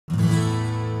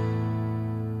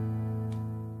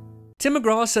Tim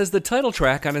McGraw says the title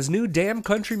track on his new Damn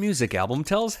Country Music album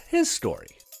tells his story.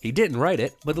 He didn't write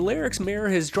it, but the lyrics mirror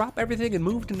his drop everything and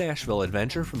move to Nashville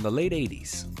adventure from the late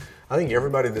 80s. I think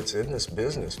everybody that's in this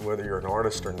business, whether you're an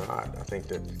artist or not, I think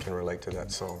that can relate to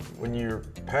that song. When you're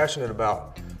passionate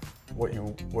about what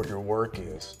your work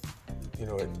is, you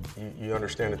know, you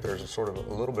understand that there's a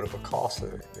little bit of a cost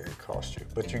that it costs you,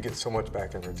 but you get so much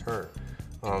back in return.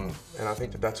 And I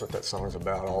think that's what that song is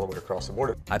about all the way across the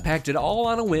board. I packed it all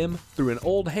on a whim, threw an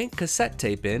old Hank cassette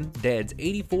tape in, Dad's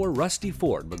 '84 Rusty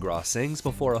Ford, McGraw sings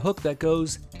before a hook that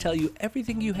goes, tell you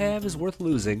everything you have is worth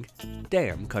losing,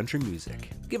 damn country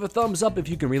music. Give a thumbs up if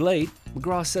you can relate.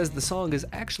 McGraw says the song is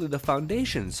actually the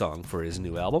foundation song for his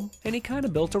new album, and he kinda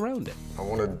built around it. I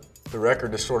wanted the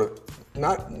record to sort of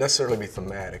not necessarily be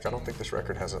thematic. I don't think this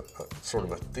record has a sort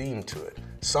of a theme to it.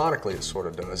 Sonically it sort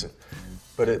of does it,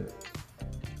 but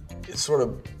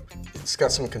it's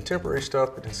got some contemporary stuff,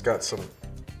 but it's got some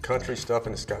country stuff,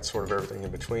 and it's got sort of everything in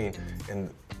between. And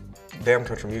Damn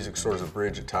Country Music sort of is a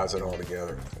bridge that ties it all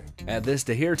together, I think. Add this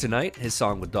to Here Tonight, his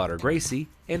song with daughter Gracie,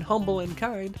 and Humble and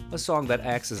Kind, a song that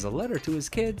acts as a letter to his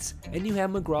kids, and you have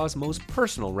McGraw's most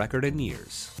personal record in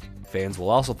years. Fans will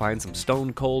also find some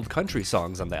stone-cold country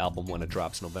songs on the album when it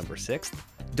drops November 6th.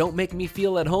 Don't Make Me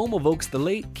Feel at Home evokes the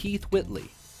late Keith Whitley.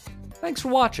 Thanks for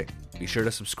watching. Be sure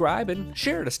to subscribe and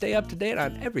share to stay up to date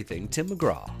on everything Tim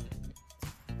McGraw.